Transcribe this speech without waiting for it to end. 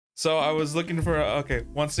So I was looking for, okay,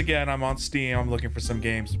 once again, I'm on Steam. I'm looking for some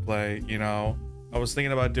games to play, you know. I was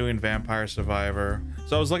thinking about doing Vampire Survivor.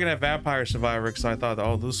 So I was looking at Vampire Survivor because I thought,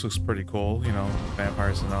 oh, this looks pretty cool, you know,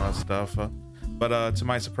 vampires and all that stuff. But to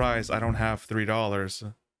my surprise, I don't have $3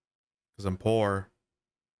 because I'm poor.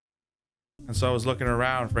 And so I was looking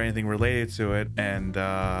around for anything related to it, and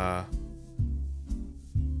I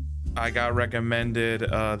got recommended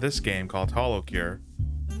this game called Holocure.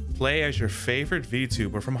 Play as your favorite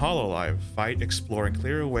VTuber from HoloLive. Fight, explore, and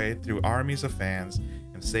clear your way through armies of fans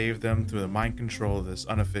and save them through the mind control of this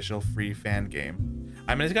unofficial free fan game.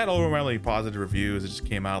 I mean, it's got overwhelmingly positive reviews. It just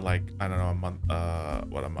came out like, I don't know,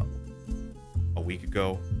 a week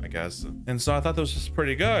ago, I guess. And so I thought this was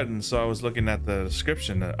pretty good. And so I was looking at the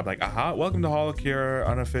description. I'm like, aha, welcome to Holocure,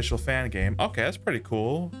 unofficial fan game. Okay, that's pretty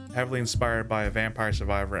cool. Heavily inspired by Vampire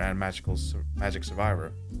Survivor and Magic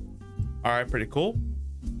Survivor. All right, pretty cool.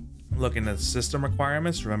 Looking at system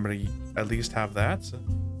requirements, remember to at least have that.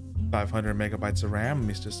 500 megabytes of RAM. Let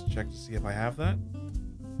me just check to see if I have that.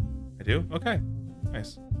 I do? Okay,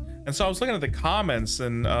 nice. And so I was looking at the comments,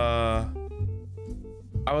 and I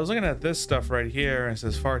was looking at this stuff right here, and it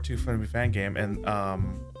says far too fun to be fan game, and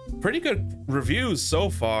pretty good reviews so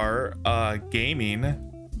far. Gaming,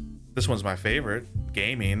 this one's my favorite.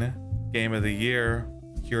 Gaming, game of the year,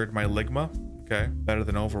 cured my ligma. Okay, better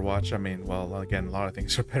than Overwatch. I mean, well, again, a lot of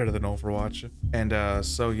things are better than Overwatch. And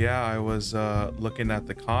so yeah, I was looking at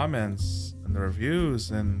the comments and the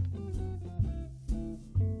reviews, and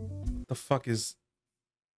what the fuck is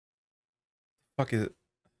it?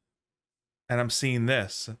 And I'm seeing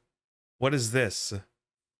this. What is this?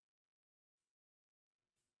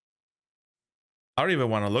 I don't even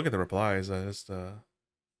want to look at the replies. I just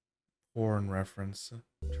porn reference.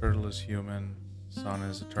 Turtle is human. Sun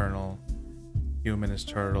is eternal. Human is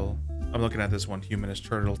turtle. I'm looking at this one. Human is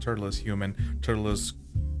turtle. Turtle is human. Turtle is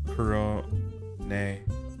Kurone.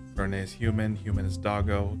 Kurone is human. Human is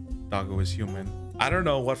doggo. Doggo is human. I don't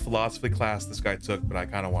know what philosophy class this guy took, but I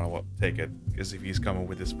kind of want to take it, because if he's coming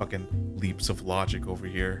with his fucking leaps of logic over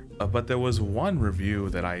here. But there was one review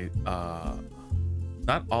that I,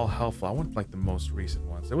 not all helpful. I want like the most recent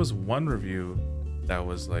ones. There was one review that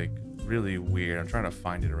was like really weird. I'm trying to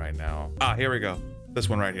find it right now. Ah, here we go. This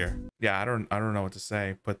one right here. Yeah, I don't know what to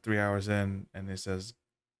say. Put 3 hours in, and it says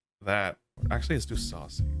that. Actually, let's do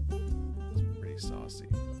saucy. It's pretty saucy.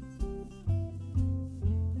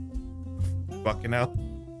 Fucking hell.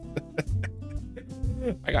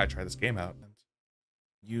 I gotta try this game out.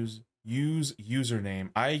 Use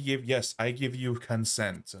username. I give you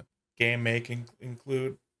consent. Game making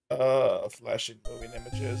include flashing moving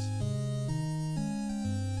images.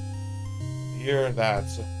 Here,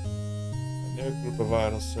 that's a new group of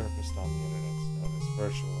idols surfaced on the internet known as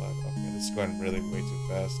virtual idol. Okay, this is going really way too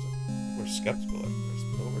fast. We're skeptical at first,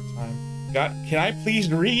 but over time. God, can I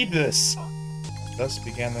please read this? Thus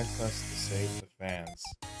began their quest to save the fans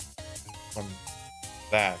from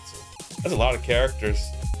that. That's a lot of characters.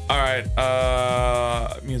 All right,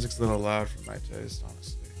 music's a little loud for my taste,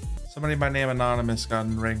 honestly. Somebody by name Anonymous got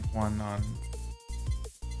in rank 1 on.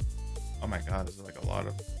 Oh my god, this is like a lot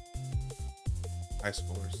of high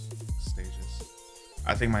schoolers stages.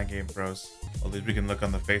 I think my game froze. At least we can look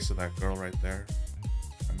on the face of that girl right there.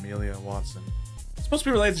 Amelia Watson. It's supposed to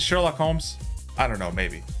be related to Sherlock Holmes? I don't know,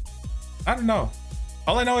 maybe. I don't know.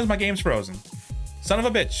 All I know is my game's frozen. Son of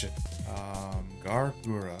a bitch.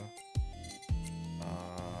 Gargura.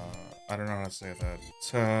 I don't know how to say that.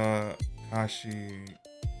 Takashi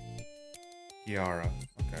Kiara.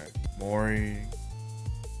 Okay. Mori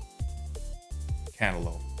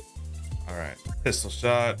Cantaloupe. Alright. Pistol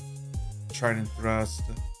shot. Trident thrust.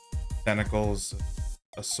 Tentacles.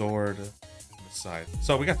 A sword. And a scythe.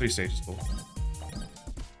 So we got 3 stages. Cool.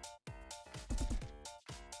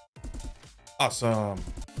 Awesome.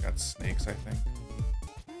 Got snakes, I think.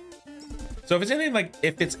 So if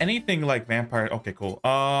it's anything like vampire, okay, cool.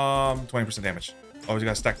 20% damage. Always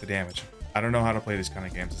gotta stack the damage. I don't know how to play these kind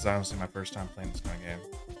of games. It's honestly my first time playing this kind of game,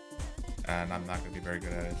 and I'm not gonna be very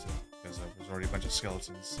good at it because there's already a bunch of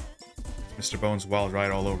skeletons. It's Mr. Bones Wild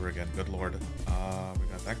Ride all over again. Good lord. We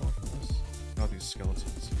got that going for this. All these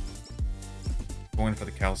skeletons. Going for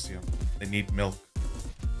the calcium. They need milk.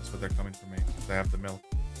 That's what they're coming for me. They have the milk,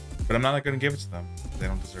 but I'm not gonna give it to them. They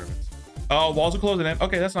don't deserve it. Oh, walls are closing in.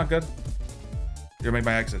 Okay, that's not good. You're made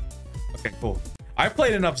my exit. Okay, cool. I've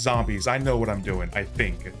played enough zombies. I know what I'm doing, I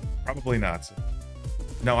think. Probably not.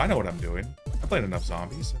 No, I know what I'm doing. I played enough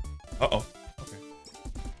zombies. Uh-oh. Okay.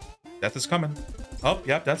 Death is coming. Oh,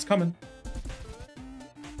 yep, that's coming.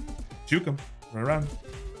 Juke him. Run around.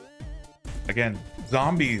 Again,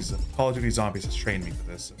 zombies. Call of Duty Zombies has trained me for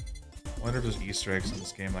this. I wonder if there's Easter eggs in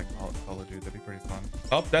this game like Call of Duty. That'd be pretty fun.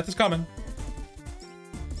 Oh, death is coming.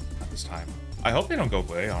 Not this time. I hope they don't go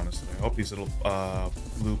away, honestly. I hope these little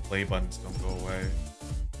blue play buttons don't go away.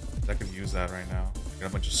 I could use that right now. Got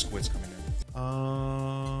a bunch of squids coming in.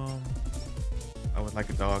 I would like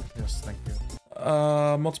a dog. Yes, thank you.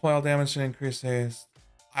 Multiply all damage and increase haste.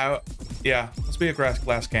 Yeah, let's be a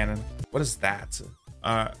glass cannon. What is that?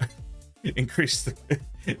 Increase the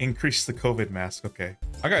COVID mask. Okay.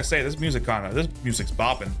 I gotta say, this music's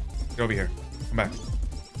bopping. Get over here. Come back.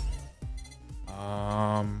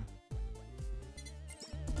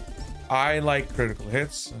 I like critical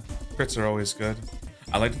hits. Crits are always good.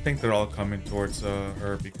 I like to think they're all coming towards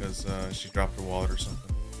her because she dropped her wallet or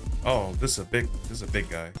something. Oh, this is a big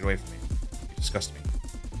guy. Get away from me. You disgust me.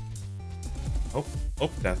 Oh,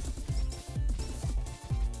 death.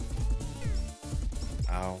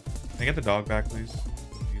 Ow. Can I get the dog back, please?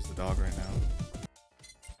 Use the dog right now.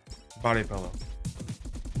 Body pillow.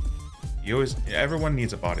 Everyone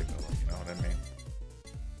needs a body pillow, you know what I mean?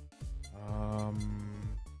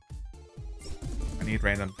 I need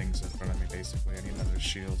random things in front of me, basically. I need another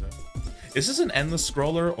shield. Is this an endless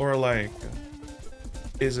scroller, or like...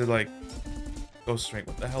 Is it like... Go straight?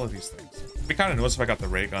 What the hell are these things? It'd be kind of nice if I got the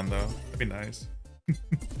ray gun, though. That'd be nice.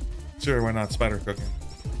 Sure, why not? Spider cooking.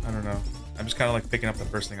 I don't know. I'm just kind of like picking up the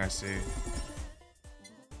first thing I see.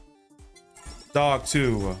 Dog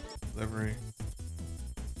 2. Delivery.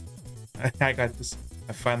 I got this.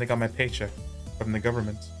 I finally got my paycheck from the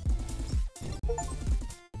government.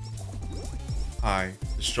 Hi.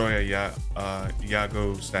 Destroy a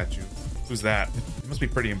Yago statue. Who's that? It must be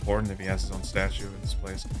pretty important if he has his own statue in this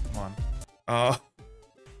place. Come on.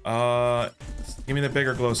 Give me the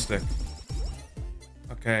bigger glow stick.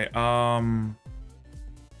 Okay,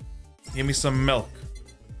 give me some milk.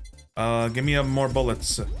 Give me more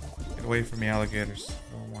bullets. Get away from me, alligators.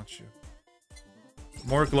 I don't want you.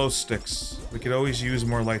 More glow sticks. We could always use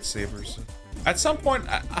more lightsabers. At some point,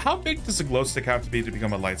 how big does a glow stick have to be to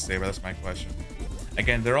become a lightsaber? That's my question.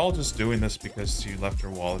 Again, they're all just doing this because she left her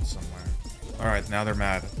wallet somewhere. Alright, now they're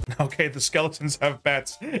mad. Okay, the skeletons have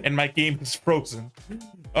bats, and my game is frozen.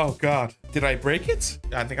 Oh god. Did I break it?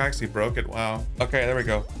 I think I actually broke it. Wow. Okay, there we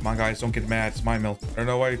go. Come on, guys, don't get mad. It's my milk. I don't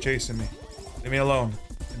know why you're chasing me. Leave me alone.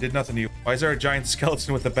 I did nothing to you. Why is there a giant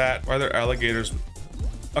skeleton with a bat? Why are there alligators?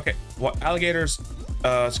 Okay, well, alligators,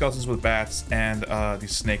 skeletons with bats, and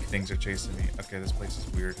these snake things are chasing me. Okay, this place is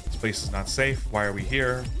weird. This place is not safe. Why are we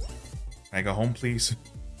here? Can I go home, please?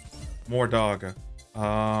 More dog.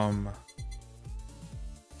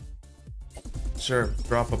 Sure,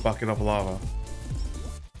 drop a bucket of lava.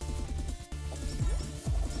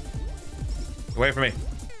 Away from me.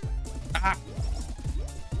 Ah!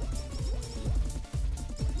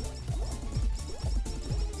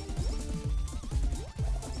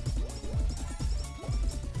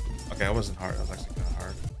 Okay, that wasn't hard. That was actually kind of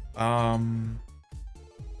hard.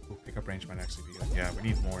 Ooh, pick up range might actually be good. Yeah, we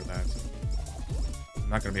need more of that. I'm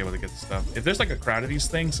not gonna be able to get the stuff. If there's like a crowd of these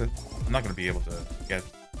things, I'm not gonna be able to get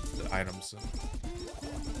the items.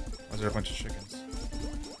 Why is there a bunch of chickens?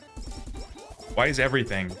 Why is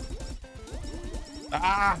everything?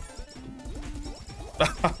 Ah!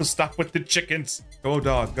 Stop with the chickens. Go,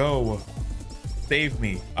 dog, go. Save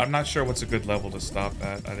me. I'm not sure what's a good level to stop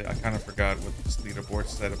at. I kind of forgot what this leaderboard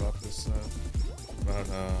said about this, about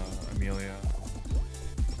Amelia.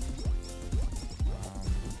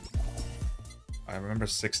 I remember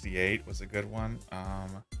 68 was a good one.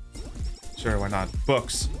 Sure, why not?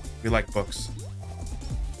 Books. We like books.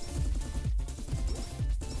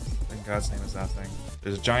 In God's name is that thing.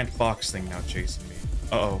 There's a giant fox thing now chasing me.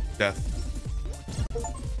 Uh-oh, death.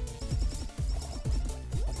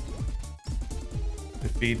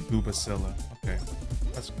 Defeat Boobacilla. Okay,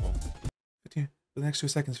 that's cool. 15, for the next 2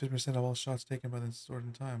 seconds, 50% of all shots taken by the sword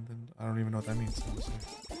in time. Then I don't even know what that means, honestly.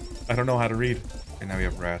 I don't know how to read. Okay, now we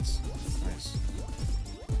have rats. Nice.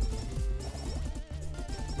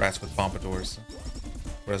 Rats with pompadours.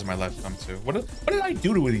 What does my life come to? What did I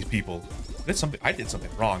do to these people? I did something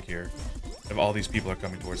wrong here. If all these people are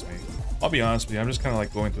coming towards me, I'll be honest with you. I'm just kind of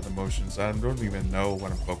like going through the motions. I don't even know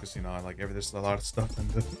what I'm focusing on. Like there's a lot of stuff in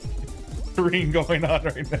the screen going on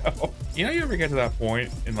right now. You know, you ever get to that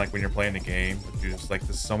point in like when you're playing the game, but you're just like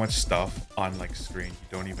there's so much stuff on like screen you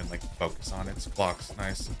don't even like focus on it. It's clocks,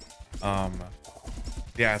 nice.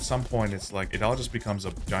 Yeah, at some point it's like it all just becomes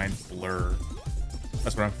a giant blur.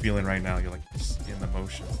 That's what I'm feeling right now. You're like just in the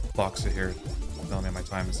motion. Clocks are here telling me my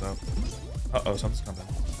time is up. Uh-oh, something's coming.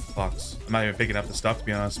 Clocks. I'm not even picking up the stuff, to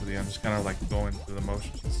be honest with you. I'm just kind of like going through the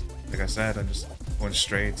motions. Like I said, I'm just going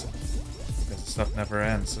straight because the stuff never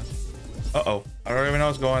ends. Uh-oh. I don't even know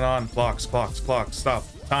what's going on. Clocks, clocks, clocks. Stop.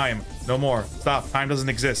 Time. No more. Stop. Time doesn't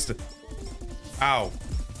exist. Ow.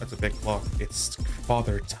 That's a big block. It's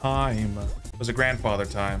father time. It was a grandfather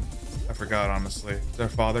time. I forgot, honestly. Is there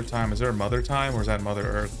father time? Is there a mother time? Or is that Mother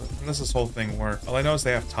Earth? How does this whole thing work? All I know is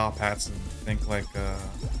they have top hats and think like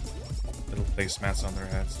little placemats on their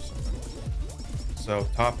heads or something. So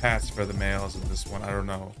top hats for the males and this one, I don't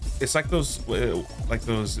know. It's like those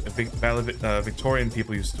Victorian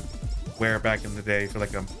people used to wear back in the day for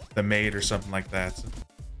like the maid or something like that.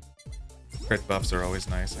 Crit buffs are always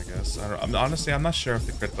nice, I guess. Honestly, I'm not sure if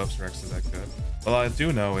the crit buffs are actually that good. All I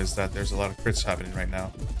do know is that there's a lot of crits happening right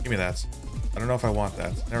now. Give me that. I don't know if I want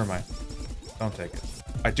that. Never mind. Don't take it.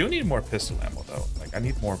 I do need more pistol ammo though. Like I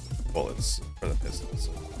need more bullets for the pistols.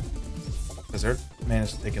 Because they're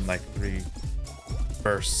managed to take in like 3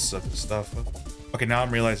 bursts of stuff. Okay, now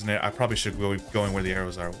I'm realizing it. I probably should go going where the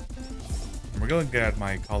arrows are. We're going to get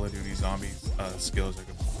my Call of Duty Zombies skills are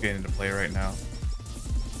getting into play right now.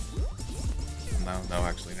 No,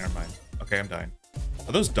 actually, never mind. Okay, I'm dying.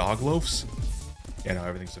 Are those dog loafs? Yeah, no,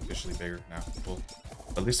 everything's officially bigger now. Cool.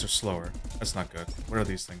 At least they're slower. That's not good. What are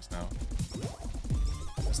these things now?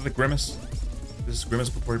 Is it the Grimace? This is Grimace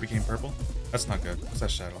before he became purple? That's not good. What's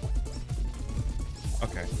that shadow?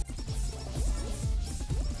 Okay.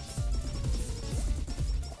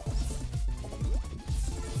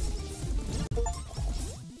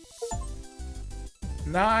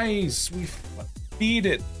 Nice! We beat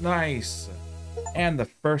it! Nice! And the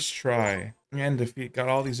first try. And defeat. Got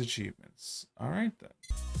all these achievements. Alright then.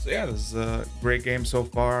 So yeah, this is a great game so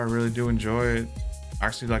far. I really do enjoy it. I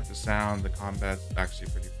actually like the sound. The combat's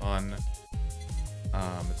actually pretty fun.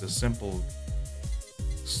 It's a simple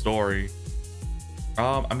story.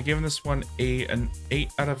 I'm giving this one an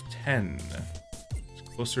 8 out of 10. It's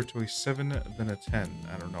closer to a 7 than a 10.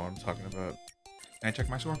 I don't know what I'm talking about. Can I check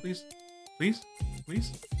my score, please? Please?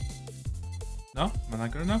 Please? No? Am I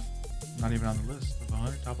not good enough? I'm not even on the list of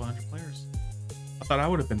 100 top 100 players. I thought I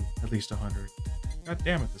would have been at least 100. God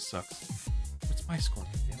damn it, this sucks. What's my score?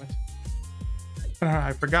 God damn it.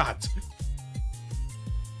 I forgot.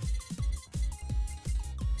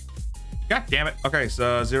 God damn it. Okay,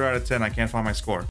 so 0 out of 10. I can't find my score.